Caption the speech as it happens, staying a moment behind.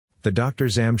The Dr.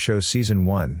 Zam Show Season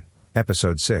 1,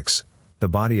 Episode 6, The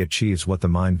Body Achieves What the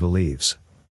Mind Believes.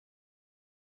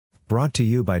 Brought to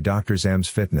you by Dr. Zam's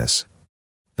Fitness.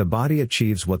 The body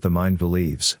achieves what the mind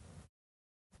believes.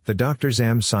 The Dr.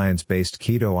 Zam science-based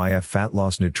keto IF fat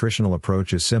loss nutritional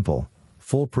approach is simple,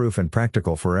 foolproof and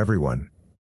practical for everyone.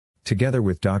 Together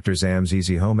with Dr. Zam's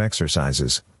easy home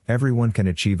exercises, everyone can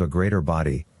achieve a greater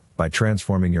body, by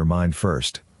transforming your mind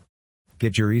first.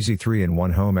 Get your Easy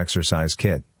 3-in-1 Home Exercise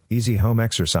Kit, Easy Home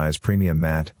Exercise Premium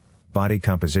Mat, Body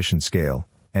Composition Scale,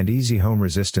 and Easy Home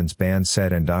Resistance Band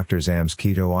Set and Dr. Zam's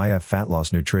Keto IF Fat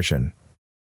Loss Nutrition.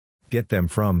 Get them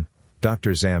from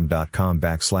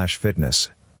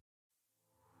drzam.com/fitness.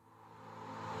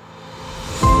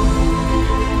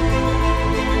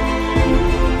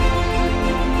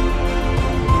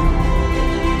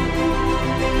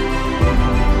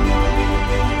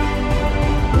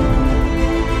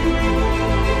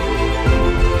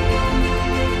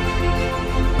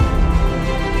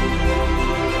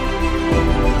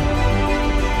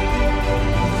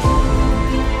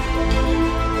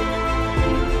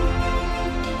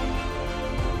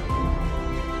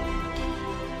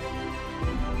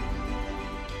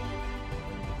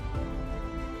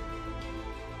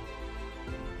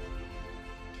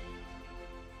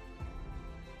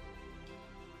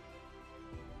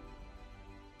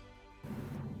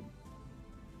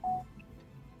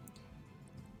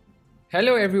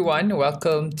 Hello everyone,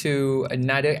 welcome to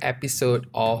another episode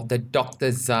of the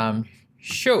Dr. Zam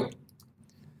Show.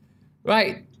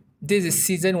 Right, this is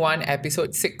Season 1,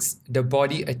 Episode 6, The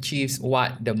Body Achieves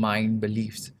What the Mind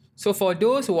Believes. So for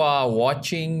those who are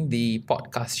watching the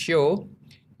podcast show,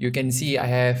 you can see I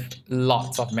have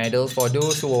lots of medals. For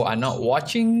those who are not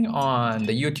watching on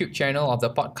the YouTube channel of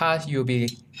the podcast, you'll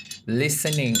be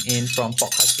listening in from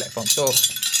podcast platform. So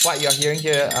what you're hearing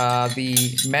here are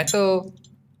the metal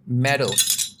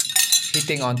medals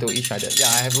hitting onto each other. Yeah,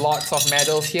 I have lots of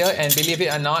medals here, and believe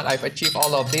it or not, I've achieved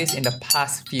all of this in the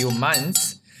past few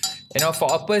months. You know,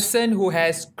 for a person who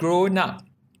has grown up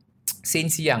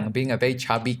since young, being a very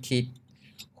chubby kid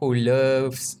who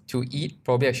loves to eat,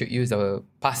 probably I should use the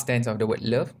past tense of the word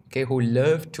love, okay, who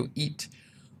love to eat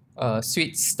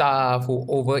sweet stuff, who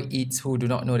overeats, who do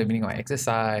not know the meaning of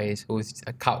exercise, who's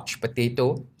a couch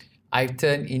potato, I've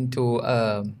turned into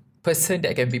a person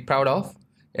that I can be proud of.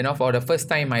 You know, for the first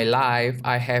time in my life,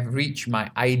 I have reached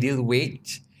my ideal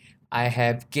weight. I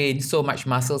have gained so much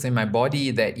muscles in my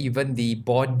body that even the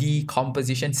body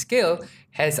composition scale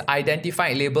has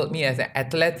identified, labeled me as an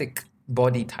athletic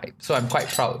body type. So I'm quite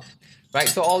proud, right?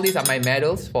 So all these are my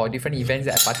medals for different events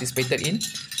that I participated in.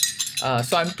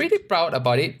 So I'm pretty proud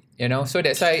about it, you know. So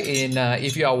that's why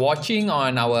if you are watching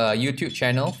on our YouTube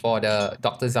channel for the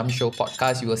Dr. Zam Show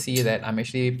podcast, you will see that I'm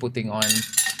actually putting on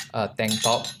a tank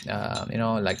top, you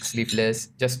know, like sleeveless,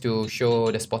 just to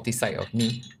show the sporty side of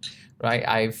me, right?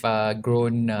 I've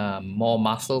grown more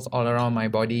muscles all around my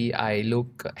body. I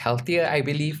look healthier, I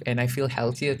believe, and I feel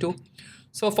healthier too.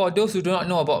 So for those who do not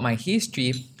know about my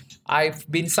history, I've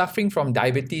been suffering from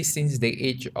diabetes since the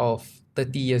age of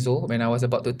 30 years old. When I was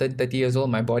about to turn 30 years old,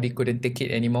 my body couldn't take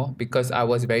it anymore because I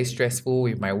was very stressful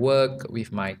with my work,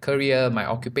 with my career, my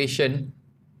occupation.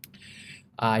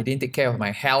 I didn't take care of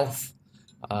my health.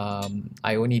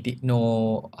 I only did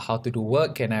know how to do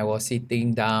work, and I was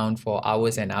sitting down for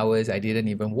hours and hours. I didn't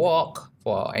even walk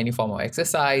for any form of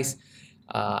exercise.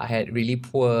 I had really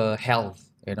poor health,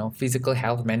 you know, physical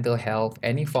health, mental health,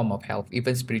 any form of health,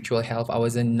 even spiritual health. I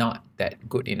wasn't not that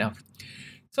good enough.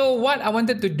 So what I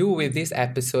wanted to do with this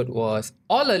episode was,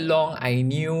 all along I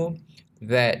knew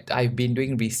that I've been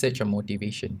doing research on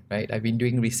motivation, right? I've been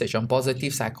doing research on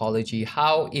positive psychology,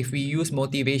 how if we use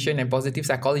motivation and positive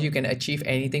psychology, you can achieve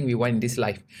anything we want in this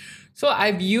life. So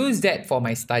I've used that for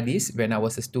my studies when I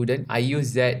was a student. I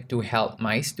used that to help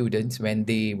my students when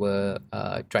they were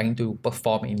trying to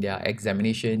perform in their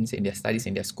examinations, in their studies,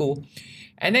 in their school.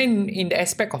 And then in the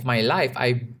aspect of my life,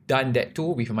 I've done that too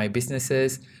with my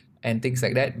businesses and things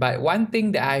like that. But one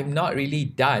thing that I've not really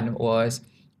done was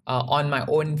on my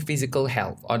own physical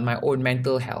health, on my own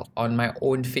mental health, on my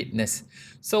own fitness.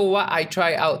 So what I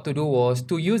tried out to do was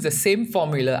to use the same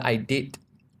formula I did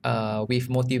with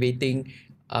motivating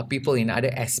people in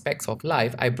other aspects of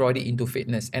life. I brought it into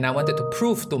fitness, and I wanted to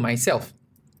prove to myself.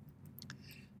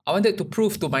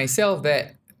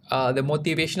 that the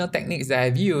motivational techniques that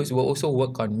I've used will also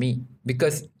work on me,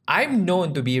 because I'm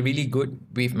known to be really good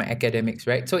with my academics,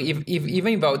 right? So even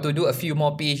if I were to do a few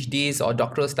more PhDs or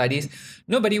doctoral studies,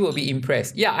 nobody will be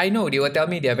impressed. Yeah, I know, they will tell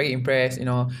me they're very impressed, you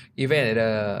know, even at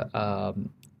a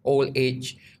old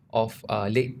age of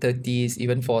late 30s,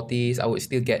 even 40s, I would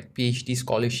still get PhD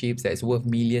scholarships that's worth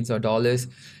millions of dollars.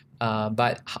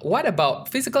 But what about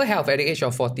physical health at the age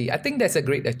of 40? I think that's a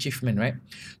great achievement, right?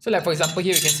 So like for example,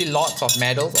 here you can see lots of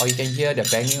medals, or you can hear the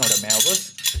banging of the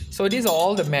marbles. So these are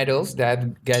all the medals that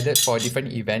I've gathered for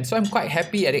different events. So I'm quite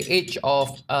happy at the age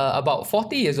of about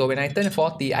 40 years old. When I turned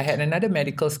 40, I had another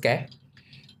medical scare.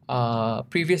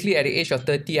 Previously, at the age of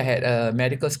 30, I had a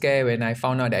medical scare when I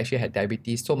found out that I actually had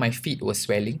diabetes. So my feet were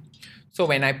swelling. So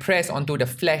when I pressed onto the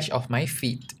flesh of my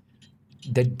feet,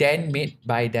 the dent made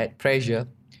by that pressure,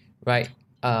 right,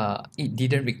 it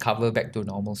didn't recover back to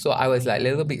normal. So I was like a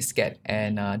little bit scared.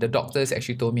 And the doctors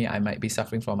actually told me I might be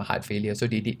suffering from a heart failure. So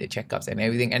they did the checkups and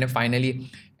everything. And then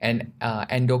finally, an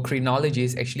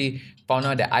endocrinologist actually found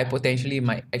out that I potentially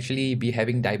might actually be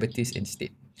having diabetes instead.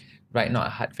 Right, not a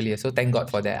heart failure. So thank God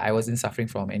for that. I wasn't suffering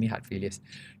from any heart failures.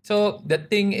 So the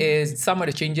thing is, some of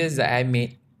the changes that I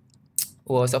made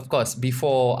was, of course,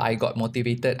 before I got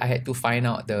motivated, I had to find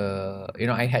out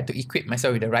I had to equip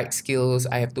myself with the right skills.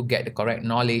 I have to get the correct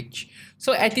knowledge.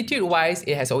 So attitude-wise,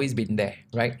 it has always been there,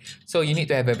 right? So you need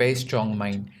to have a very strong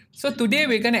mind. So today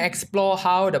we're going to explore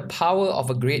how the power of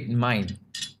a great mind,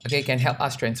 okay, can help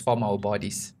us transform our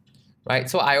bodies. Right?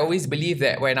 So I always believe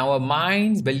that when our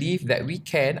minds believe that we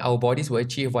can, our bodies will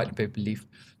achieve what we believe.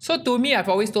 So to me, I've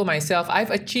always told myself, I've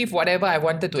achieved whatever I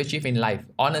wanted to achieve in life,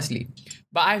 honestly.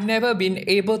 But I've never been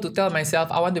able to tell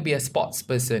myself, I want to be a sports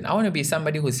person. I want to be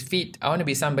somebody who's fit. I want to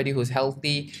be somebody who's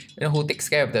healthy, who takes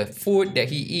care of the food that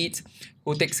he eats,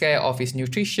 who takes care of his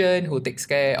nutrition, who takes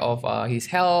care of his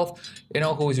health,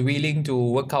 who's willing to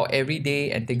work out every day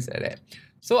and things like that.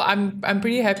 So I'm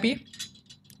pretty happy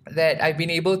that I've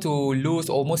been able to lose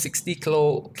almost 60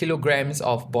 kilograms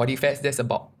of body fats. That's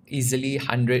about easily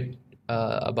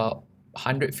about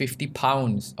 150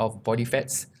 pounds of body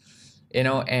fats,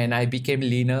 and I became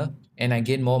leaner and I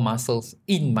gained more muscles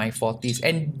in my 40s.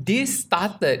 And this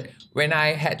started when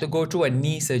I had to go through a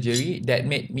knee surgery that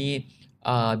made me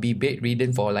be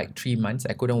bedridden for like 3 months.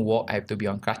 I couldn't walk. I had to be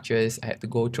on crutches. I had to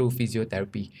go through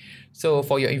physiotherapy. So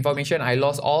for your information, I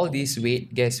lost all this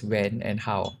weight. Guess when and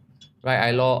how? Right,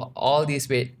 I lost all this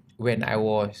weight when I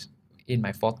was in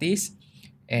my 40s,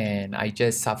 and I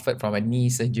just suffered from a knee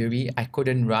surgery. I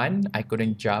couldn't run, I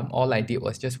couldn't jump. All I did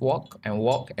was just walk and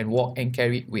walk and walk and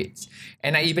carry weights.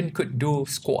 And I even could do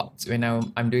squats when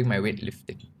I'm doing my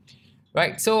weightlifting.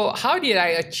 Right, so how did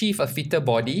I achieve a fitter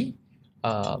body?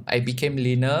 I became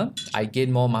leaner, I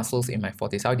gained more muscles in my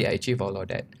 40s. How did I achieve all of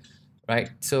that? Right,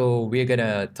 so we're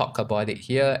gonna talk about it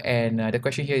here, and the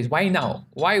question here is, why now?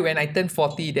 Why when I turn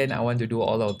 40 then I want to do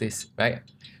all of this, right?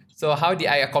 So how did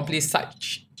I accomplish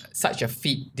such a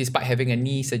feat despite having a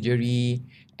knee surgery?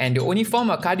 And the only form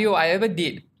of cardio I ever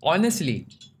did, honestly,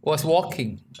 was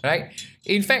walking, right?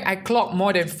 In fact, I clocked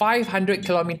more than 500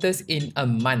 kilometers in a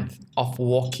month of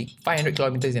walking. 500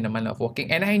 kilometers in a month of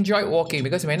walking. And I enjoyed walking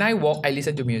because when I walk, I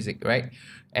listen to music, right?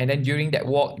 And then during that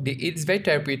walk, it's very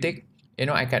therapeutic.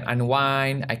 I can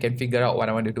unwind, I can figure out what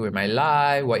I want to do with my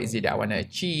life, what is it that I want to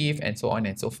achieve, and so on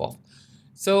and so forth.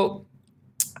 So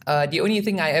the only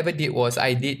thing I ever did was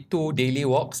I did 2 daily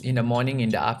walks in the morning,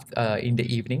 in the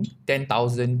evening,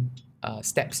 10,000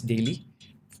 steps daily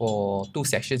for 2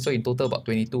 sessions. So in total, about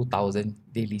 22,000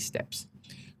 daily steps.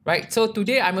 Right, so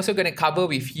today I'm also going to cover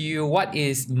with you what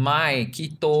is my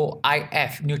Keto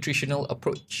IF nutritional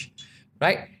approach.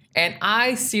 Right, and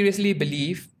I seriously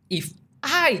believe if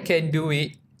I can do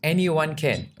it, anyone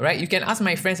can, right? You can ask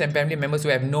my friends and family members who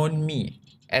have known me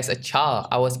as a child.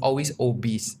 I was always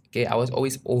obese, okay? I was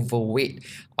always overweight.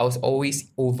 I was always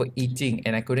overeating,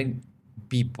 and I couldn't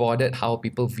be bothered how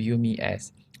people view me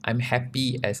as. I'm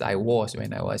happy as I was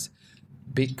when I was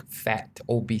big, fat,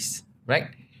 obese, right?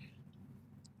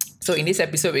 So in this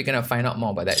episode, we're going to find out more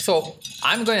about that. So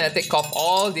I'm going to take off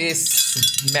all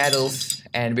these medals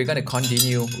and we're going to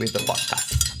continue with the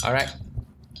podcast, all right?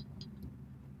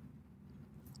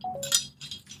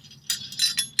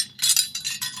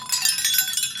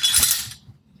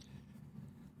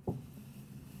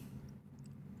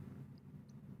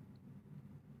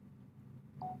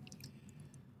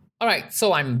 All right,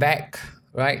 so I'm back,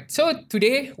 right? So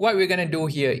today, what we're gonna do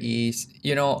here is,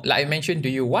 like I mentioned to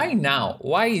you, why now?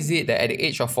 Why is it that at the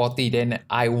age of 40, then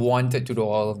I wanted to do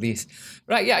all of this,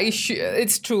 right? Yeah,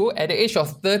 it's true. At the age of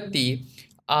 30,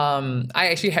 I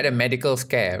actually had a medical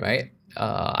scare, right?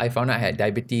 I found out I had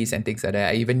diabetes and things like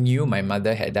that. I even knew my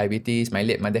mother had diabetes. My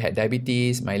late mother had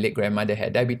diabetes. My late grandmother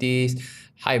had diabetes,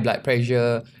 high blood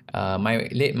pressure. My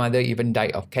late mother even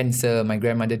died of cancer. My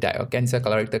grandmother died of cancer,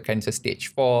 colorectal cancer stage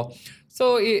 4.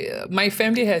 So my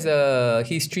family has a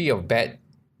history of bad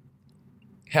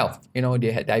health.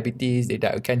 They had diabetes, they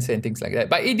died of cancer and things like that.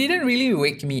 But it didn't really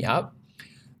wake me up.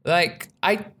 Like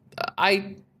I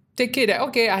take it that,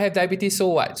 okay, I have diabetes, so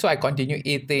what? So I continue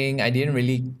eating. I didn't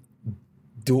really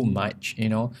do much,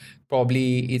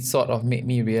 Probably it sort of made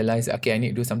me realize, okay, I need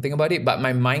to do something about it. But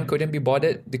my mind couldn't be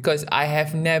bothered because I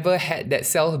have never had that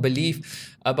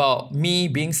self-belief about me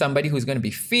being somebody who's going to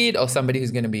be fit or somebody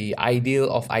who's going to be ideal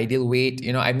weight.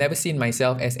 I've never seen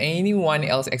myself as anyone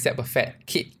else except a fat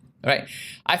kid, right?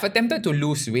 I've attempted to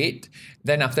lose weight.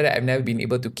 Then after that, I've never been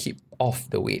able to keep off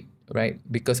the weight, right?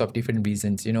 Because of different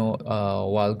reasons,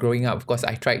 while growing up, of course,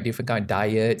 I tried different kind of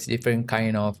diets, different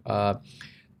kind of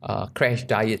crash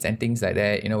diets and things like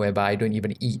that, whereby I don't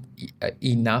even eat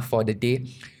enough for the day.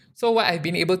 So what I've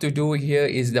been able to do here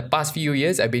is the past few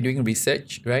years, I've been doing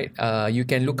research, right? You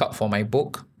can look out for my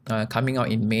book coming out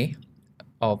in May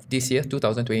of this year,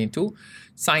 2022,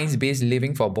 Science-Based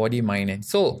Living for Body, Mind and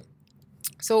Soul.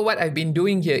 So what I've been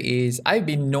doing here is I've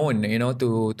been known,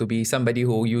 to be somebody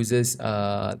who uses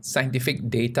scientific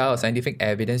data or scientific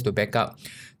evidence to back up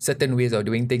certain ways of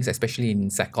doing things, especially in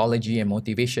psychology and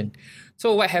motivation.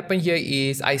 So what happened here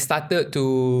is I started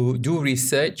to do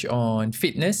research on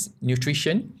fitness,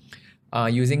 nutrition,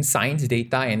 using science,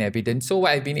 data, and evidence. So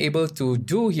what I've been able to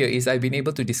do here is I've been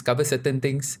able to discover certain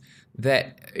things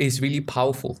that is really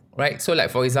powerful, right? So like,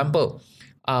 for example,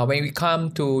 when we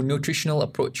come to nutritional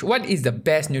approach, what is the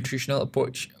best nutritional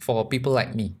approach for people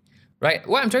like me, right?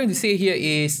 What I'm trying to say here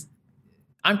is,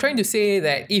 I'm trying to say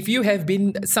that if you have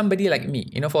been somebody like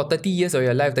me, for 30 years of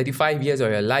your life, 35 years of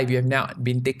your life, you have not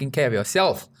been taking care of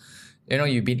yourself.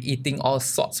 You've been eating all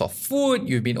sorts of food,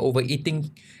 you've been overeating,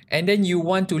 and then you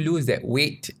want to lose that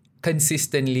weight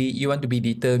consistently, you want to be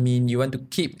determined, you want to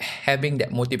keep having that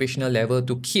motivational level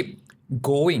to keep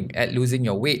going at losing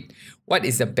your weight. What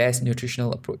is the best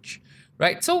nutritional approach,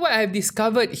 right? So what I've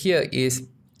discovered here is,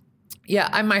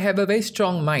 I might have a very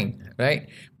strong mind, right?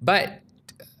 But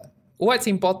what's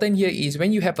important here is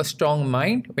when you have a strong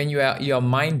mind, when your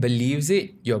mind believes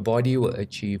it, your body will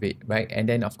achieve it, right? And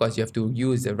then of course you have to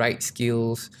use the right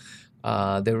skills,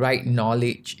 the right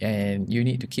knowledge, and you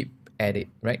need to keep at it,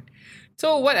 right?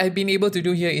 So what I've been able to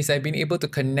do here is I've been able to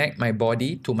connect my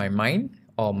body to my mind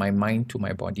or my mind to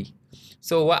my body.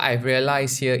 So what I've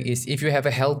realized here is if you have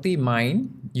a healthy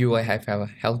mind, you will have a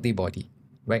healthy body,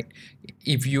 right?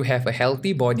 If you have a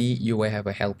healthy body, you will have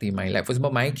a healthy mind. Like for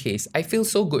example, my case, I feel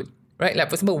so good, right? Like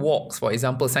for example, walks, for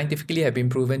example, scientifically have been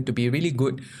proven to be really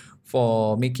good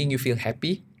for making you feel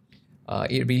happy.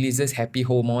 It releases happy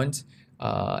hormones.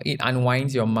 It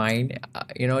unwinds your mind.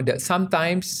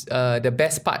 Sometimes the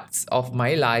best parts of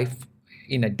my life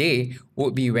in a day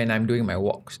would be when I'm doing my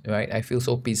walks, right? I feel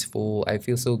so peaceful. I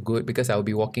feel so good because I'll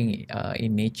be walking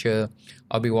in nature.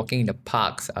 I'll be walking in the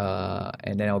parks,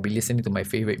 and then I'll be listening to my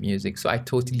favorite music. So I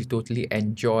totally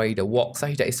enjoy the walks.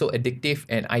 Such that it's so addictive,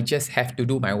 and I just have to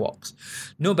do my walks.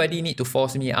 Nobody need to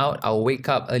force me out. I'll wake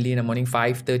up early in the morning,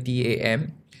 5:30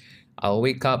 a.m. I'll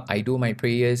wake up, I do my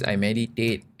prayers, I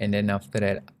meditate, and then after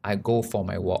that, I go for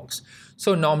my walks.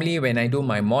 So normally when I do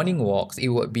my morning walks, it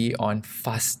would be on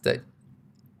fasted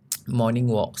morning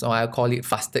walks, or I call it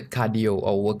fasted cardio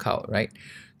or workout, right?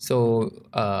 So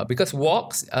because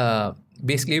walks,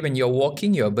 basically when you're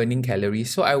walking, you're burning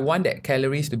calories. So I want that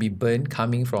calories to be burned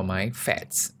coming from my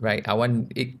fats, right? I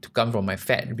want it to come from my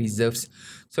fat reserves.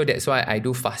 So that's why I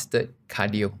do fasted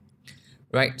cardio,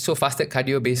 right? So fasted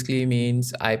cardio basically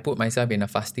means I put myself in a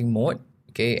fasting mode,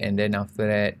 okay? And then after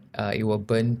that, it will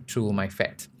burn through my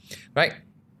fat, right?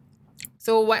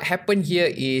 So what happened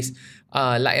here is,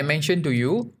 like I mentioned to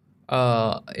you,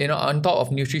 on top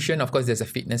of nutrition, of course, there's a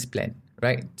fitness plan,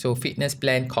 right? So fitness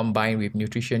plan combined with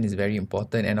nutrition is very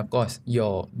important. And of course,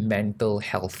 your mental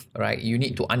health, right? You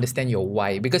need to understand your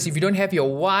why, because if you don't have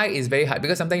your why, it's very hard,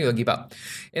 because sometimes you'll give up.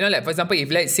 Like for example,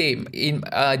 if let's say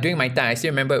during my time, I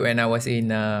still remember when I was in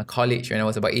college, when I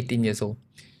was about 18 years old,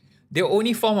 the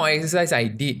only form of exercise I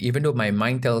did, even though my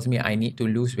mind tells me I need to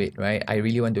lose weight, right? I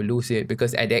really want to lose it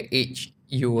because at that age,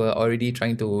 you were already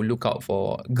trying to look out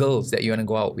for girls that you want to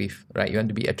go out with, right? You want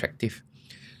to be attractive.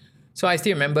 So I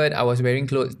still remembered I was wearing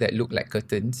clothes that looked like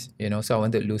curtains, so I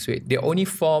wanted to lose weight. The only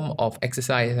form of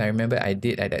exercise I remember I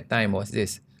did at that time was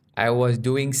this. I was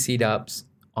doing sit-ups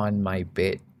on my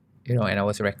bed, and I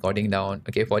was recording down.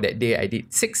 Okay, for that day, I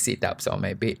did 6 sit-ups on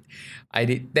my bed. I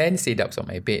did 10 sit-ups on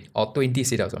my bed or 20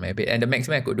 sit-ups on my bed. And the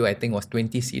maximum I could do, I think, was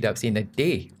 20 sit-ups in a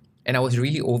day. And I was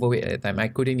really overweight at the time. I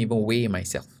couldn't even weigh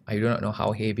myself. I do not know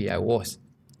how heavy I was,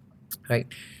 right?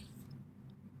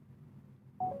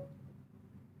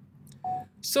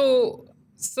 So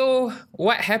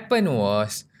what happened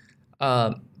was,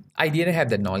 I didn't have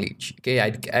the knowledge. Okay,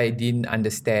 I didn't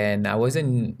understand. I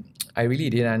wasn't I really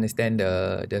didn't understand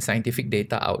the scientific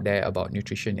data out there about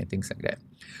nutrition and things like that.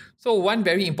 So one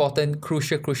very important,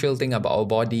 crucial thing about our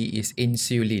body is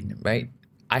insulin, right?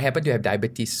 I happen to have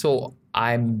diabetes, so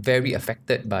I'm very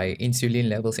affected by insulin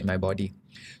levels in my body.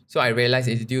 So I realized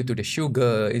it's due to the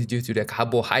sugar, it's due to the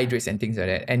carbohydrates and things like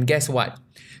that. And guess what?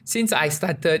 Since I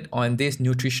started on this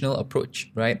nutritional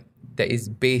approach, right, that is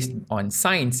based on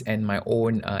science and my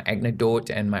own anecdote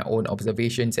and my own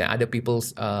observations and other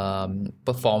people's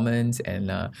performance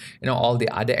and all the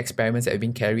other experiments that have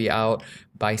been carried out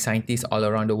by scientists all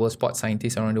around the world, sports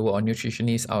scientists around the world, or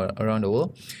nutritionists all around the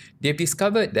world, they've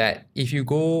discovered that if you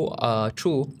go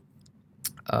through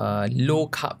low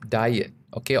carb diet,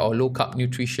 okay, or low carb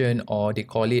nutrition, or they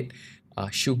call it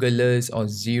sugarless or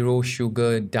zero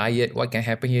sugar diet, what can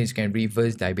happen here is you can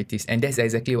reverse diabetes. And that's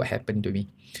exactly what happened to me,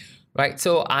 right?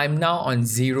 So I'm now on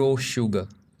zero sugar.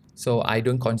 So I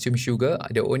don't consume sugar.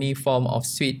 The only form of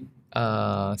sweet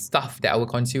stuff that I will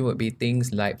consume would be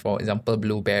things like, for example,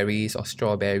 blueberries or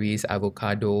strawberries,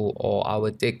 avocado, or I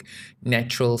will take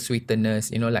natural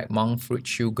sweeteners, like monk fruit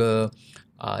sugar,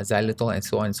 xylitol, and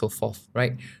so on and so forth,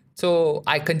 right? So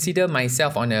I consider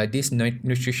myself on this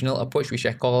nutritional approach, which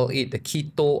I call it the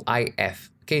Keto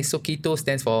IF. Okay, so keto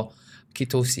stands for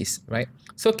ketosis, right?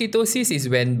 So ketosis is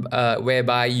when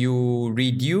whereby you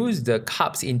reduce the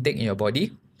carbs intake in your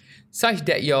body, such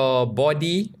that your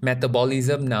body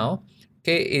metabolism now,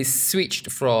 okay, is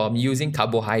switched from using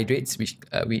carbohydrates,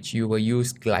 which you will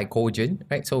use glycogen,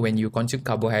 right? So when you consume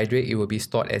carbohydrate, it will be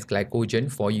stored as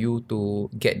glycogen for you to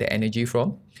get the energy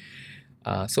from.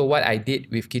 So what I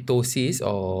did with ketosis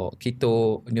or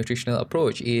keto nutritional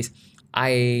approach is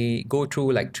I go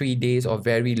through like 3 days of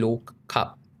very low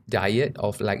carb diet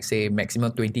of like say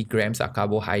maximum 20 grams of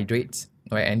carbohydrates,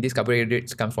 right? And these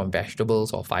carbohydrates come from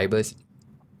vegetables or fibers.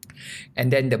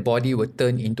 And then the body will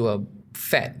turn into a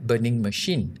fat burning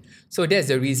machine. So that's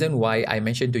the reason why I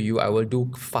mentioned to you I will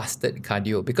do fasted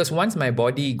cardio, because once my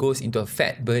body goes into a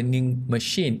fat burning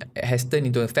machine, has turned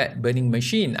into a fat burning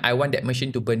machine, I want that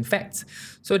machine to burn fats.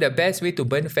 So the best way to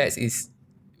burn fats is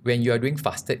when you are doing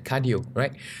fasted cardio,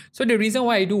 right? So the reason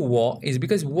why I do walk is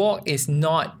because walk is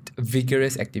not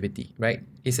vigorous activity, right?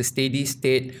 It's a steady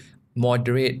state,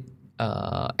 moderate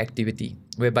activity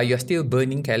whereby you're still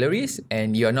burning calories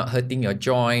and you're not hurting your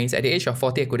joints. At the age of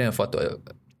 40, I couldn't afford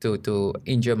to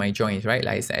injure my joints, right?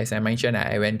 Like as I mentioned,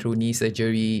 I went through knee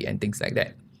surgery and things like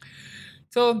that.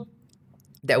 So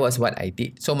that was what I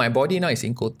did. So my body now is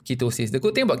in ketosis. The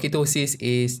good thing about ketosis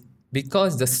is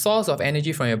because the source of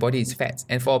energy from your body is fats.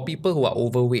 And for people who are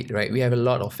overweight, right, we have a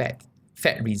lot of fat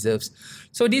reserves.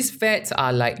 So these fats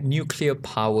are like nuclear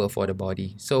power for the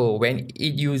body. So when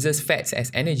it uses fats as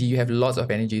energy, you have lots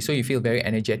of energy. So you feel very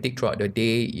energetic throughout the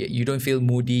day. You don't feel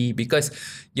moody because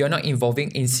you're not involving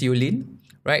insulin,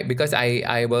 right? Because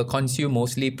I will consume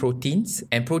mostly proteins,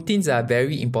 and proteins are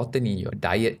very important in your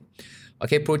diet.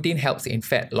 Okay, protein helps in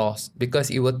fat loss because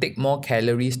it will take more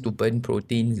calories to burn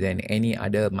proteins than any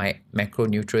other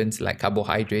macronutrients like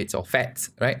carbohydrates or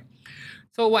fats, right?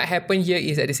 So what happened here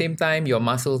is at the same time, your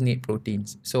muscles need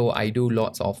proteins. So I do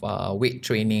lots of weight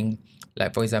training.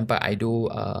 Like for example, I do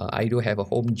have a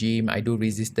home gym. I do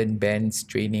resistance bands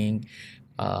training,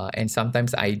 and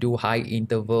sometimes I do high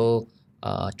interval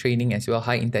training as well,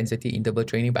 high intensity interval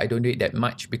training. But I don't do it that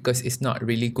much because it's not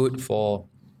really good for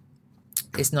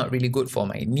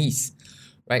my knees,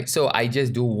 right? So I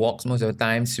just do walks most of the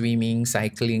time, swimming,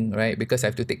 cycling, right? Because I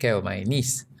have to take care of my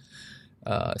knees.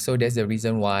 So that's the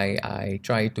reason why I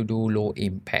try to do low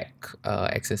impact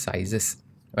exercises,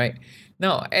 right?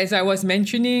 Now, as I was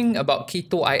mentioning about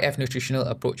Keto IF nutritional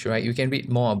approach, right? You can read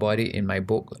more about it in my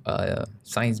book,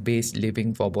 Science-Based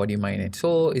Living for Body, Mind and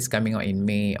Soul. It's coming out in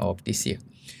May of this year.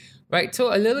 Right,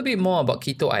 so a little bit more about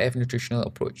Keto IF nutritional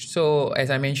approach. So as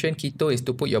I mentioned, keto is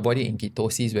to put your body in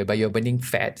ketosis whereby you're burning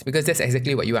fats, because that's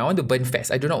exactly what you want. I want to burn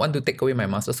fats. I do not want to take away my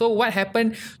muscle. So what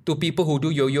happened to people who do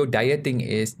yo-yo dieting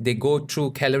is they go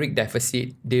through caloric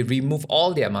deficit. They remove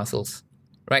all their muscles,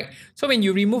 right? So when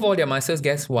you remove all their muscles,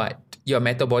 guess what? Your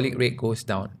metabolic rate goes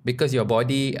down because your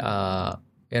body,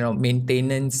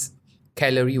 maintenance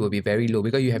calorie will be very low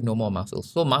because you have no more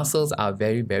muscles. So muscles are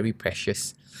very, very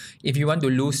precious. If you want to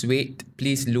lose weight,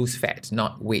 please lose fat,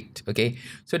 not weight, okay?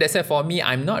 So that's why for me,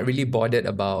 I'm not really bothered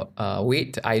about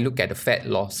weight. I look at the fat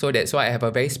loss. So that's why I have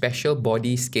a very special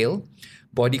body scale,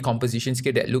 body composition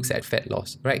scale that looks at fat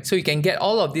loss, right? So you can get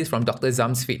all of this from Dr.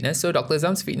 Zam's Fitness. So Dr.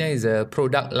 Zam's Fitness is a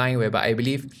product line whereby I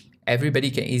believe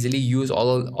everybody can easily use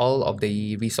all of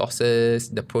the resources,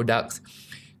 the products,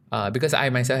 because I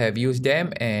myself have used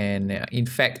them, and in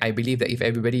fact, I believe that if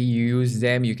everybody use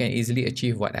them, you can easily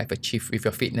achieve what I've achieved with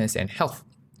your fitness and health.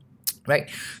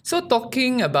 Right. So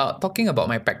talking about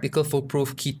my practical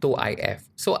foolproof keto IF.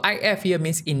 So IF here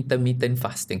means intermittent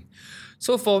fasting.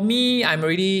 So for me, I'm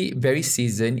already very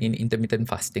seasoned in intermittent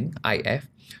fasting, IF.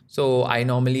 So I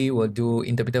normally will do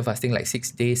intermittent fasting like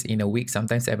 6 days in a week,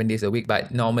 sometimes 7 days a week,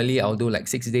 but normally I'll do like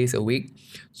 6 days a week.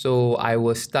 So I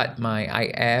will start my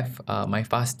IF, my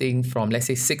fasting from let's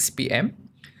say 6 p.m.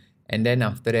 And then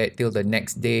after that, till the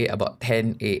next day, about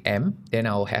 10 a.m., then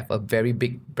I'll have a very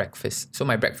big breakfast. So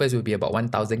my breakfast will be about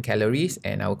 1,000 calories,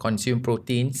 and I will consume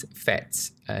proteins,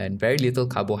 fats, and very little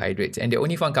carbohydrates. And the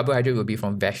only form of carbohydrate will be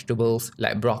from vegetables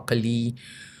like broccoli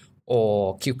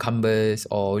or cucumbers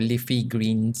or leafy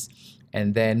greens.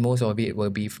 And then most of it will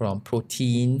be from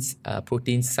proteins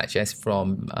such as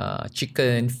from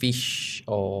chicken, fish,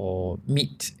 or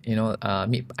meat,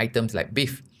 meat items like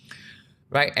beef.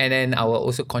 Right, and then I will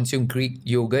also consume Greek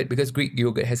yogurt because Greek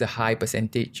yogurt has a high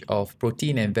percentage of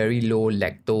protein and very low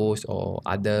lactose or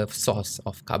other source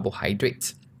of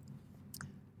carbohydrates.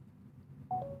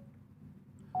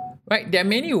 Right, there are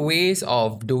many ways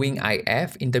of doing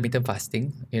IF, intermittent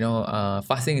fasting.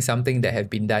 Fasting is something that has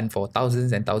been done for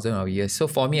thousands and thousands of years. So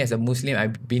for me as a Muslim,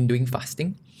 I've been doing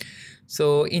fasting.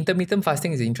 So intermittent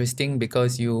fasting is interesting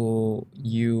because you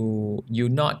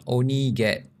not only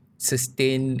get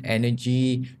sustained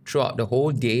energy throughout the whole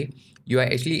day, you are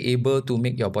actually able to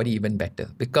make your body even better.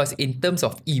 Because in terms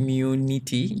of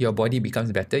immunity, your body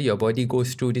becomes better. Your body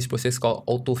goes through this process called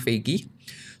autophagy.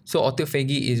 So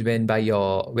autophagy is whereby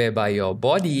your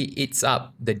body eats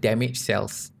up the damaged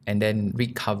cells and then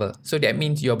recover. So that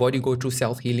means your body go through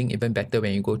self-healing even better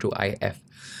when you go through IF.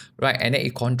 Right, and then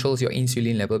it controls your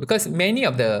insulin level because many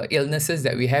of the illnesses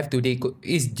that we have today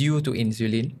is due to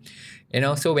insulin.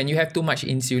 So when you have too much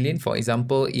insulin, for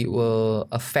example, it will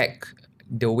affect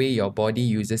the way your body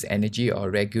uses energy or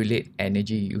regulate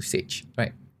energy usage,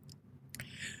 right?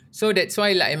 So that's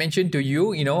why, like I mentioned to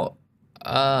you,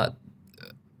 of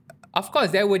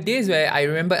course, there were days where I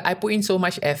remember I put in so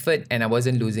much effort and I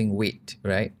wasn't losing weight,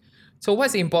 right? So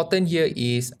what's important here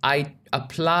is I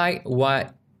apply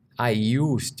what I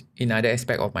used in other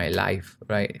aspect of my life,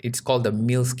 right? It's called the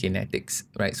Mills Kinetics,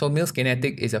 right? So Mills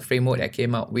Kinetic is a framework that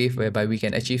came out with whereby we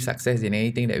can achieve success in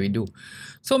anything that we do.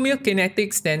 So Mills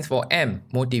Kinetics stands for M,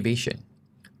 motivation,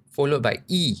 followed by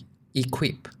E,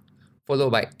 equip,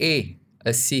 followed by A,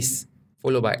 assist,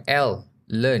 followed by L,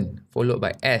 learn, followed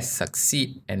by S,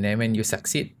 succeed. And then when you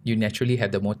succeed, you naturally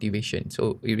have the motivation.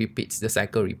 So it repeats, the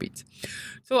cycle repeats.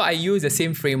 So I use the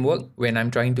same framework when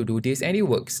I'm trying to do this and it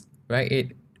works,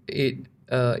 right? It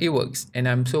works and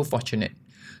I'm so fortunate.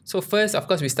 So first, of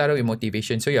course, we started with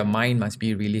motivation. So your mind must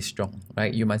be really strong,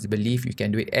 right? You must believe you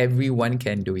can do it. Everyone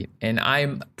can do it. And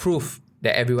I'm proof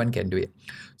that everyone can do it.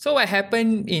 So what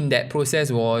happened in that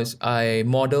process was I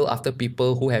model after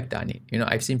people who have done it.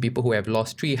 I've seen people who have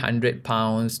lost 300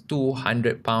 pounds,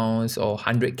 200 pounds or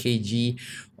 100 kg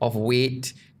of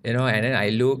weight, and then I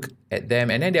look at them.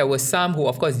 And then there were some who,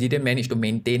 of course, didn't manage to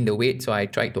maintain the weight. So I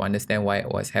tried to understand why it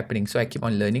was happening. So I keep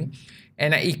on learning.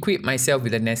 And I equip myself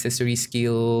with the necessary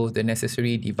skills, the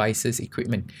necessary devices,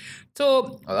 equipment.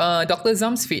 So Dr.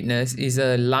 Zam's Fitness is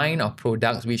a line of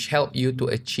products which help you to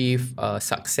achieve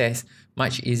success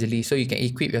much easily. So you can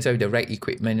equip yourself with the right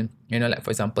equipment. Like for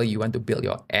example, you want to build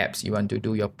your abs, you want to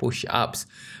do your push-ups,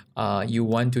 you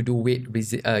want to do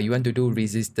you want to do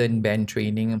resistant band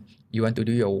training, you want to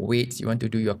do your weights, you want to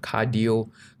do your cardio,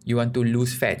 you want to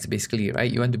lose fats basically,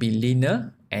 right? You want to be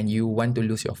leaner and you want to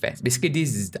lose your fats. Basically,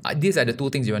 these are the two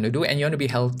things you want to do, and you want to be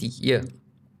healthy here.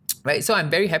 Right, so I'm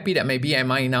very happy that my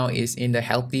BMI now is in the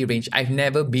healthy range. I've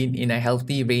never been in a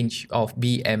healthy range of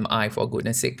BMI, for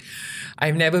goodness sake.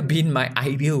 I've never been my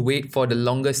ideal weight for the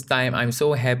longest time. I'm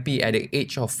so happy at the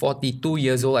age of 42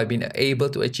 years old, I've been able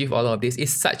to achieve all of this.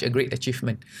 It's such a great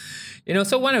achievement.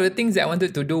 So one of the things that I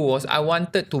wanted to do was I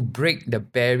wanted to break the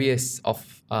barriers of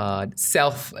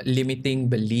self-limiting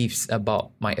beliefs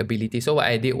about my ability. So what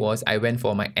I did was I went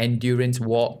for my endurance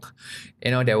walk.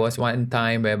 There was one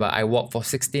time where I walked for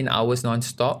 16 hours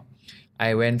non-stop.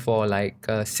 I went for like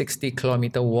a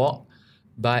 60-kilometer walk.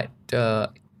 But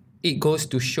it goes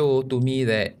to show to me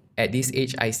that at this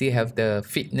age, I still have the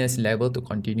fitness level to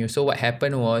continue. So what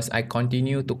happened was I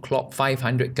continued to clock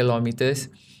 500 kilometers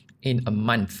in a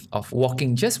month of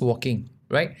walking, just walking,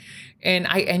 right? And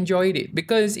I enjoyed it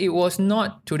because it was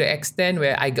not to the extent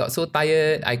where I got so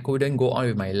tired, I couldn't go on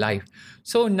with my life.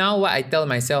 So now what I tell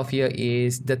myself here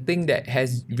is the thing that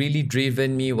has really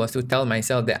driven me was to tell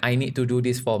myself that I need to do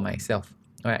this for myself.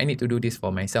 Right? I need to do this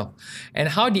for myself. And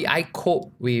how did I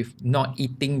cope with not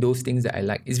eating those things that I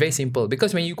like? It's very simple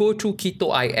because when you go through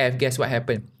keto IF, guess what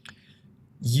happened?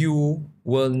 You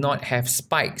will not have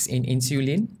spikes in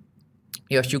insulin.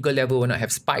 your sugar level will not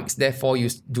have spikes. Therefore, you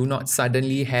do not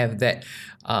suddenly have that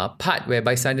part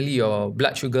whereby suddenly your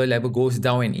blood sugar level goes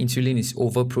down and insulin is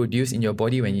overproduced in your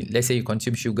body when let's say you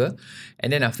consume sugar.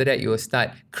 And then after that, you will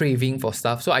start craving for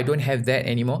stuff. So I don't have that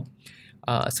anymore.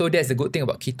 So that's the good thing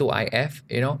about Keto IF,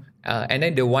 and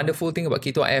then the wonderful thing about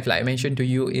Keto IF, like I mentioned to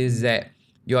you, is that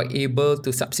you are able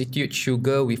to substitute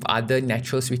sugar with other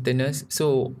natural sweeteners.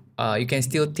 So you can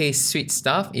still taste sweet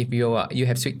stuff if you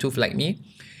have sweet tooth like me.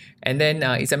 And then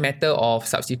it's a matter of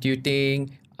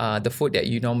substituting the food that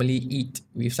you normally eat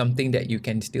with something that you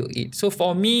can still eat. So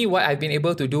for me, what I've been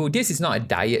able to do, this is not a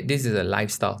diet, this is a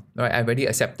lifestyle, right? I've already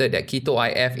accepted that Keto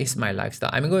IF is my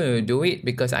lifestyle. I'm going to do it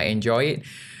because I enjoy it.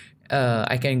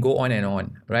 I can go on and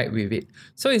on, right, with it.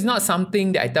 So it's not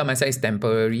something that I tell myself is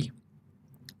temporary,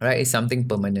 right? It's something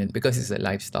permanent because it's a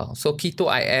lifestyle. So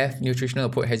Keto IF nutritional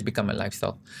approach has become a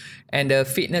lifestyle, and the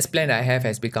fitness plan that I have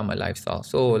has become a lifestyle.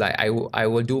 So like I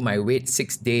will do my weight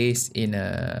 6 days in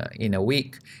a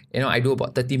week. I do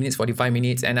about 30 minutes, 45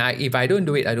 minutes, and if I don't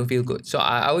do it, I don't feel good. So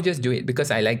I will just do it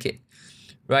because I like it,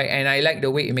 right? And I like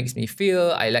the way it makes me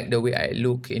feel. I like the way I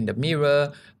look in the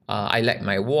mirror. I like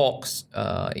my walks.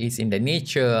 It's in the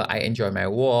nature. I enjoy my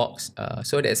walks.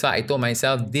 So that's why I told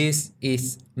myself, this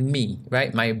is me,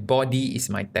 right? My body is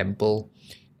my temple,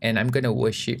 and I'm going to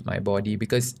worship my body,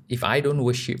 because if I don't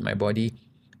worship my body,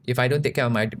 if I don't take care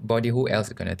of my body, who else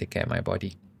is going to take care of my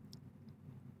body?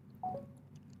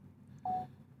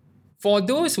 For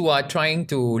those who are trying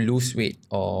to lose weight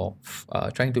or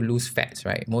trying to lose fats,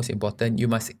 right? Most important, you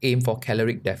must aim for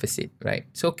caloric deficit, right?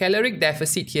 So caloric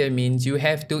deficit here means you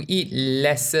have to eat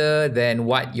lesser than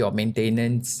what your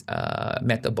maintenance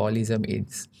metabolism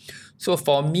is. So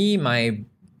for me, my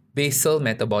basal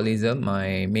metabolism,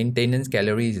 my maintenance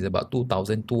calories is about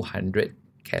 2,200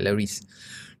 calories.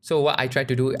 So what I try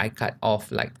to do, I cut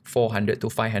off like 400 to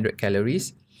 500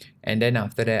 calories. And then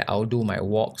after that, I'll do my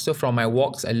walks. So from my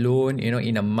walks alone, in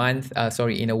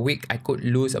a week, I could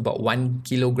lose about 1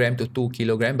 kilogram to 2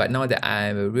 kilogram. But now that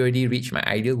I've already reached my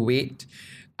ideal weight,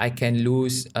 I can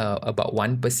lose about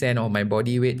 1% of my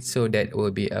body weight. So that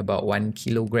will be about 1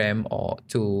 kilogram or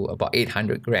to about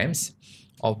 800 grams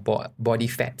of body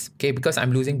fats. Okay, because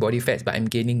I'm losing body fats, but I'm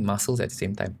gaining muscles at the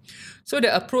same time. So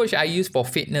the approach I use for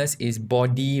fitness is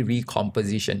body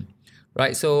recomposition.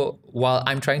 Right, so while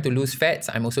I'm trying to lose fats,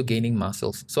 I'm also gaining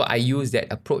muscles. So I use that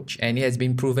approach, and it has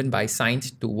been proven by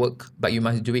science to work, but you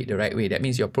must do it the right way. That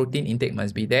means your protein intake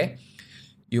must be there.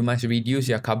 You must reduce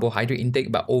your carbohydrate intake,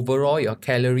 but overall your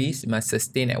calories must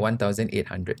sustain at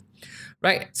 1,800.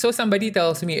 Right, so somebody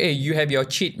tells me, hey, you have your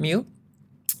cheat meal.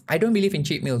 I don't believe in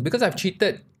cheat meals because I've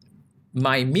cheated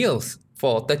my meals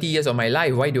for 30 years of my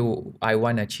life. Why do I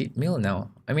want a cheat meal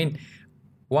now? I mean,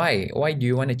 why? Why do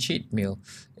you want a cheat meal?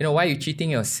 Why are you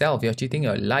cheating yourself? You're cheating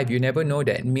your life. You never know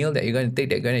that meal that you're going to take,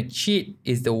 that you're going to cheat,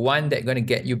 is the one that's going to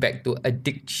get you back to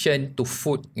addiction to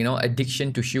food,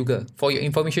 addiction to sugar. For your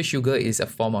information, sugar is a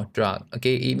form of drug.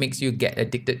 Okay, it makes you get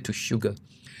addicted to sugar.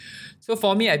 So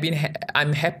for me,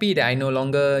 I'm happy that I no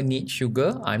longer need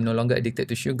sugar. I'm no longer addicted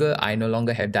to sugar. I no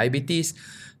longer have diabetes.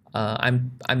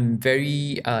 I'm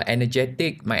very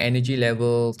energetic. My energy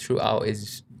level throughout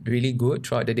is really good.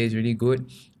 Throughout the day is really good.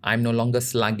 I'm no longer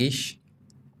sluggish.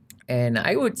 And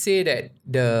I would say that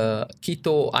the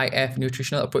Keto IF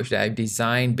nutritional approach that I've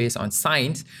designed based on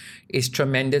science is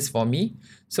tremendous for me.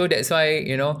 So that's why,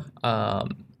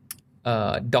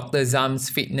 Dr. Zam's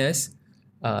fitness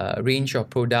range of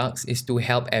products is to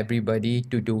help everybody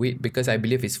to do it, because I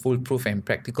believe it's foolproof and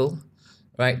practical.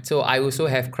 Right, so I also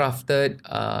have crafted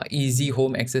easy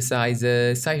home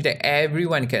exercises such that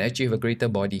everyone can achieve a greater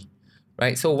body.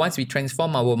 Right, so once we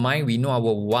transform our mind, we know our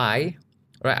why,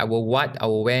 right? Our what,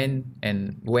 our when,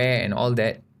 and where, and all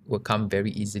that will come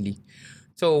very easily.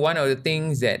 So one of the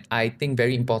things that I think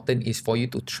very important is for you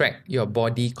to track your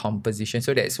body composition.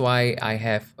 So that's why I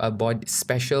have a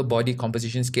special body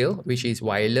composition scale, which is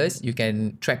wireless. You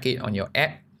can track it on your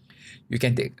app. You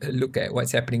can take a look at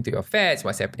what's happening to your fats,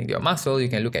 what's happening to your muscle. You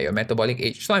can look at your metabolic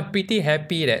age. So I'm pretty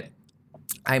happy that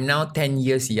I'm now 10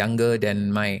 years younger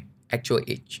than my actual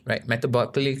age, right?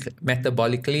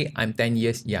 Metabolically, I'm 10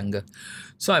 years younger.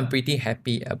 So I'm pretty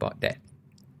happy about that.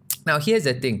 Now, here's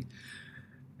the thing.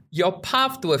 Your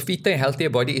path to a fitter and healthier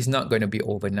body is not going to be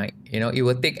overnight. It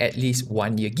will take at least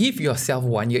 1 year. Give yourself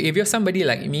 1 year. If you're somebody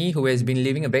like me who has been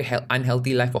living a very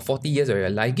unhealthy life for 40 years of your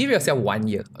life, give yourself 1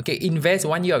 year. Okay, invest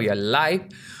 1 year of your life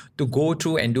to go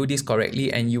through and do this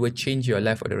correctly, and you will change your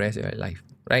life for the rest of your life,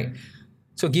 right?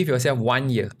 So give yourself 1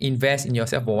 year. Invest in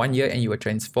yourself for 1 year, and you will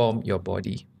transform your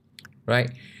body, right?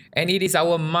 And it is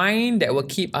our mind that will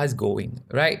keep us going,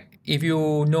 right? if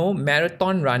you know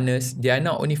marathon runners, they are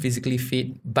not only physically fit,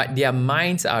 but their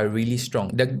minds are really strong.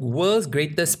 The world's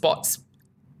greatest sports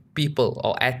people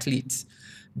or athletes,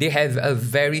 they have a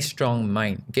very strong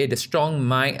mind. Okay, a strong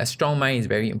mind is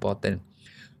very important,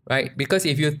 right? Because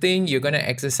if you think you're going to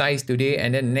exercise today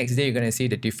and then the next day you're going to see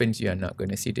the difference, you're not going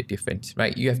to see the difference,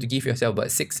 right? You have to give yourself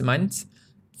about 6 months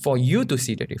for you to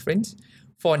see the difference,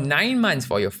 for 9 months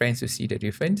for your friends to see the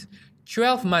difference,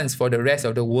 12 months for the rest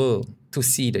of the world to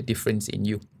see the difference in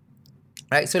you.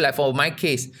 Right, so like for my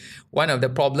case, one of the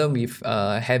problem with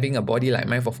having a body like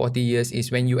mine for 40 years is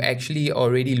when you actually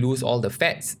already lose all the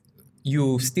fats,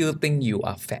 you still think you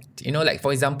are fat. You know, like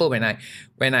for example, when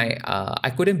I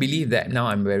couldn't believe that now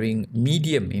I'm wearing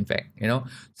medium, in fact, you know.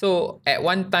 So at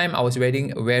one time I was wearing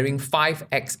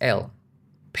 5XL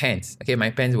pants. Okay,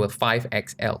 my pants were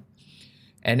 5XL.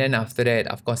 And then after that,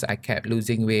 of course, I kept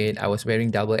losing weight. I was wearing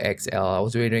double XL. I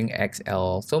was wearing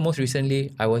XL. So most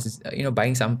recently, I was,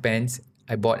 buying some pants.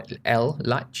 I bought L,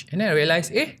 large. And then I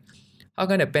realized, how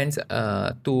come the pants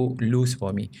too loose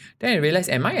for me? Then I realized,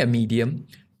 am I a medium?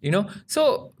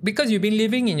 So because you've been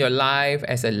living in your life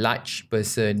as a large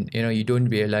person, you don't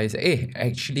realize,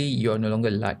 actually, you're no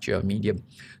longer large, you're a medium.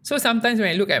 So sometimes when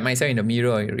I look at myself in the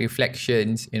mirror,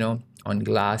 reflections, on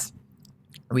glass,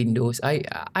 windows,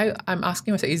 I'm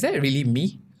asking myself, is that really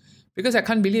me? Because I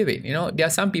can't believe it. There are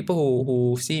some people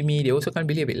who see me, they also can't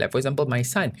believe it. Like for example, my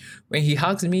son, when he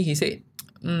hugs me, he said,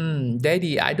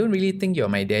 Daddy, I don't really think you're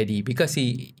my daddy, because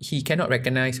he cannot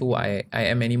recognize who I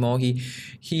am anymore.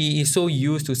 He is so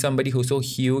used to somebody who's so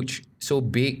huge, so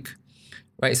big,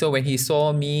 right? So when he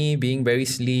saw me being very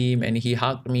slim and he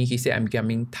hugged me, he said I'm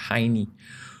becoming tiny.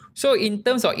 So in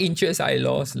terms of inches, I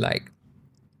lost like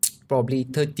probably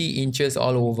 30 inches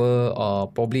all over, or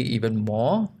probably even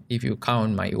more. If you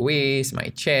count my waist, my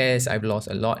chest, I've lost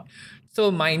a lot. So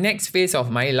my next phase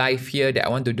of my life here that I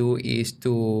want to do is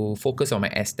to focus on my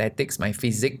aesthetics, my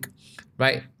physique,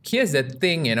 right? Here's the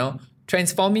thing,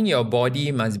 transforming your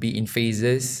body must be in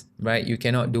phases, right? You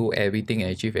cannot do everything and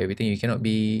achieve everything. You cannot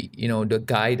be, the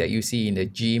guy that you see in the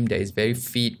gym that is very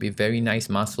fit with very nice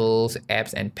muscles,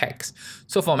 abs and pecs.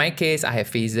 So for my case, I have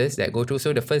phases that go through.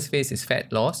 So the first phase is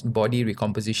fat loss, body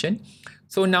recomposition.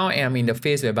 So now I'm in the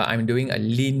phase whereby I'm doing a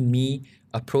lean me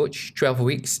approach, 12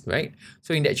 weeks, right?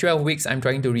 So in that 12 weeks, I'm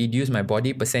trying to reduce my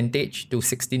body percentage to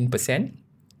 16%.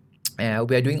 We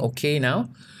are doing okay now.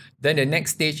 Then the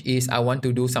next stage is I want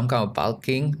to do some kind of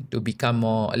bulking to become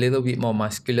a little bit more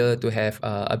muscular, to have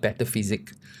a better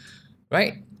physique,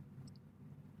 right?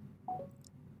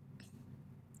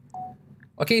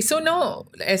 Okay, so now,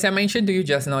 as I mentioned to you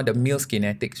just now, the meals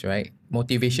kinetics, right?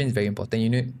 Motivation is very important. You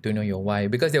need to know your why,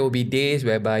 because there will be days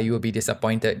whereby you will be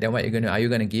disappointed. Then are you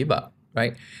gonna give up?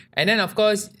 Right? And then of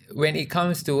course, when it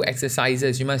comes to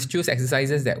exercises, you must choose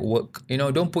exercises that work.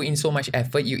 Don't put in so much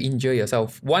effort, you injure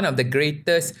yourself. One of the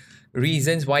greatest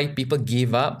reasons why people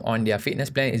give up on their fitness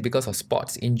plan is because of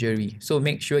sports injury. So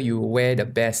make sure you wear the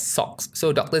best socks.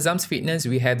 So Dr. Zam's Fitness,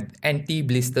 we have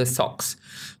anti-blister socks,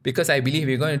 because I believe if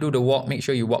you're going to do the walk, make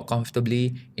sure you walk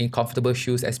comfortably in comfortable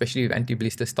shoes, especially with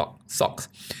anti-blister socks.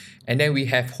 And then we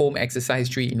have home exercise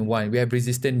 3-in-1. We have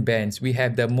resistant bands. We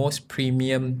have the most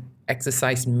premium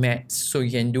exercise mats, so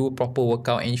you can do proper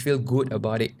workout and you feel good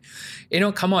about it.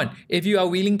 Come on, if you are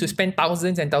willing to spend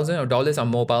thousands and thousands of dollars on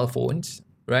mobile phones,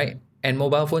 right? And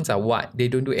mobile phones are what? They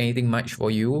don't do anything much for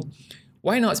you.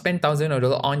 Why not spend thousands of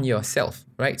dollars on yourself,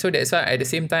 right? So that's why at the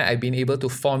same time, I've been able to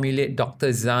formulate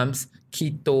Dr. Zam's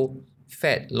keto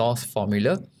fat loss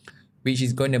formula, which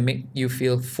is going to make you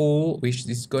feel full, which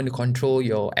is going to control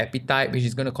your appetite, which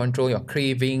is going to control your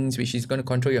cravings, which is going to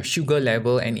control your sugar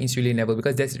level and insulin level,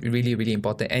 because that's really, really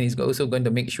important. And it's also going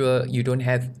to make sure you don't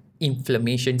have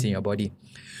inflammations in your body,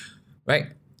 right?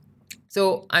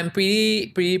 So I'm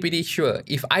pretty sure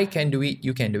if I can do it,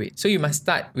 you can do it. So you must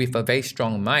start with a very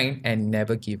strong mind and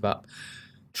never give up.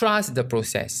 Trust the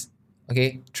process,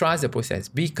 okay? Trust the process.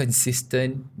 Be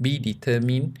consistent, be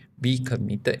determined, be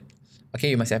committed.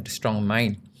 Okay, you must have the strong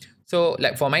mind. So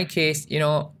like for my case,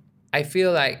 I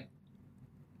feel like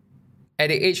at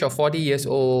the age of 40 years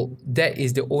old, that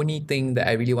is the only thing that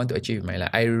I really want to achieve in my life.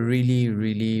 I really,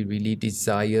 really, really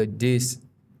desire this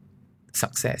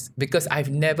success, because I've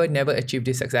never achieved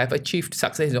this success. I've achieved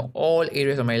success in all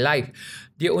areas of my life.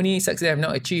 The only success I've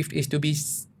not achieved is to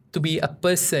be a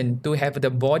person, to have the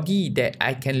body that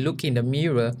I can look in the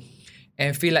mirror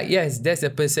and feel like, yes, that's the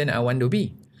person I want to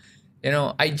be.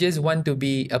 I just want to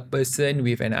be a person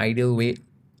with an ideal weight.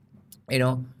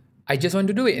 I just want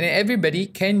to do it, and everybody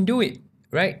can do it,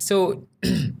 right? So,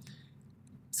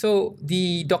 so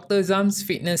the Dr. Zam's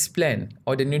fitness plan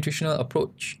or the nutritional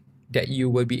approach, that you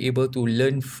will be able to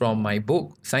learn from my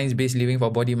book, Science-Based Living for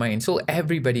Body, Mind, and Soul.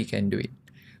 Everybody can do it,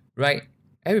 right?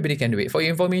 Everybody can do it. For your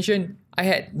information, I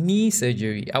had knee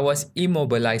surgery. I was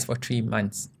immobilized for 3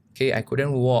 months. Okay, I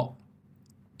couldn't walk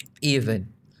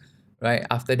even, right?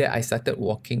 After that, I started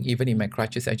walking. Even in my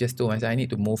crutches, I just told myself, I need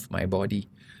to move my body.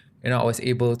 I was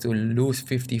able to lose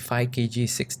 55 kg,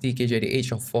 60 kg at the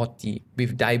age of 40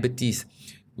 with diabetes,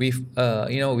 with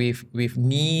with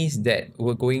knees that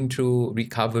were going through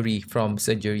recovery from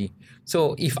surgery.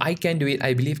 So if I can do it,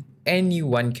 I believe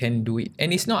anyone can do it.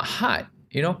 And it's not hard.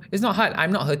 It's not hard.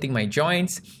 I'm not hurting my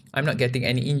joints. I'm not getting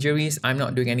any injuries. I'm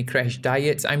not doing any crash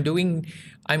diets. I'm going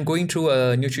through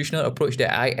a nutritional approach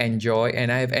that I enjoy, and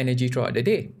I have energy throughout the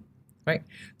day, right?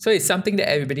 So it's something that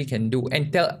everybody can do. And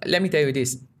let me tell you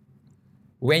this,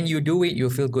 when you do it, you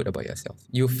feel good about yourself.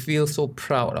 You feel so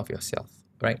proud of yourself,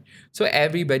 right? So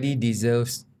everybody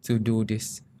deserves to do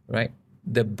this, right?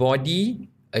 The body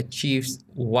achieves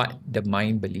what the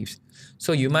mind believes.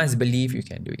 So you must believe you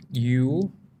can do it.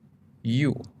 You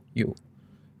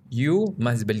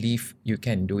must believe you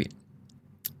can do it,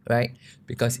 right?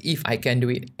 Because if I can do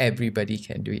it, everybody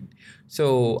can do it.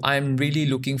 So I'm really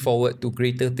looking forward to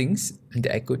greater things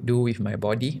that I could do with my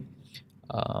body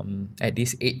at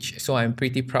this age. So I'm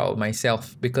pretty proud of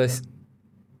myself because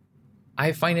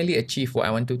I finally achieved what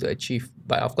I wanted to achieve.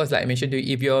 But of course, like I mentioned to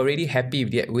you, if you're already happy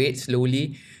with that weight,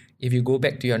 slowly, if you go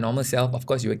back to your normal self, of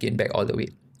course, you will gain back all the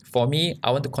weight. For me,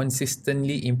 I want to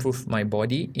consistently improve my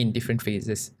body in different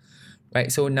phases,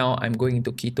 right? So now I'm going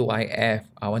into keto IF.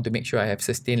 I want to make sure I have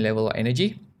sustained level of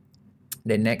energy.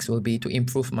 The next will be to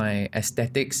improve my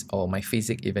aesthetics or my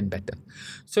physique even better.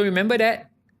 So remember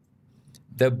that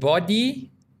the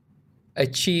body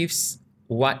achieves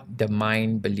what the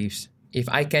mind believes. If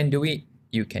I can do it,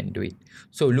 you can do it.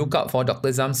 So look out for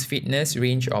Dr. Zam's fitness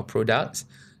range of products,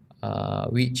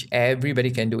 which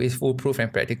everybody can do. It's foolproof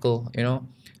and practical.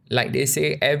 Like they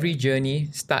say, every journey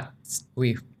starts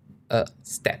with a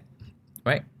step,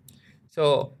 right?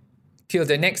 So till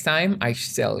the next time, I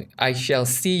shall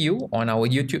see you on our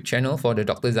YouTube channel for the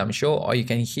Dr. Zam Show, or you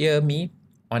can hear me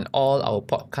on all our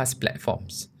podcast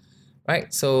platforms,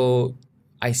 right? So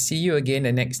I see you again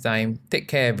the next time. Take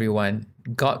care, everyone.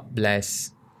 God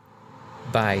bless.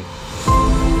 Bye.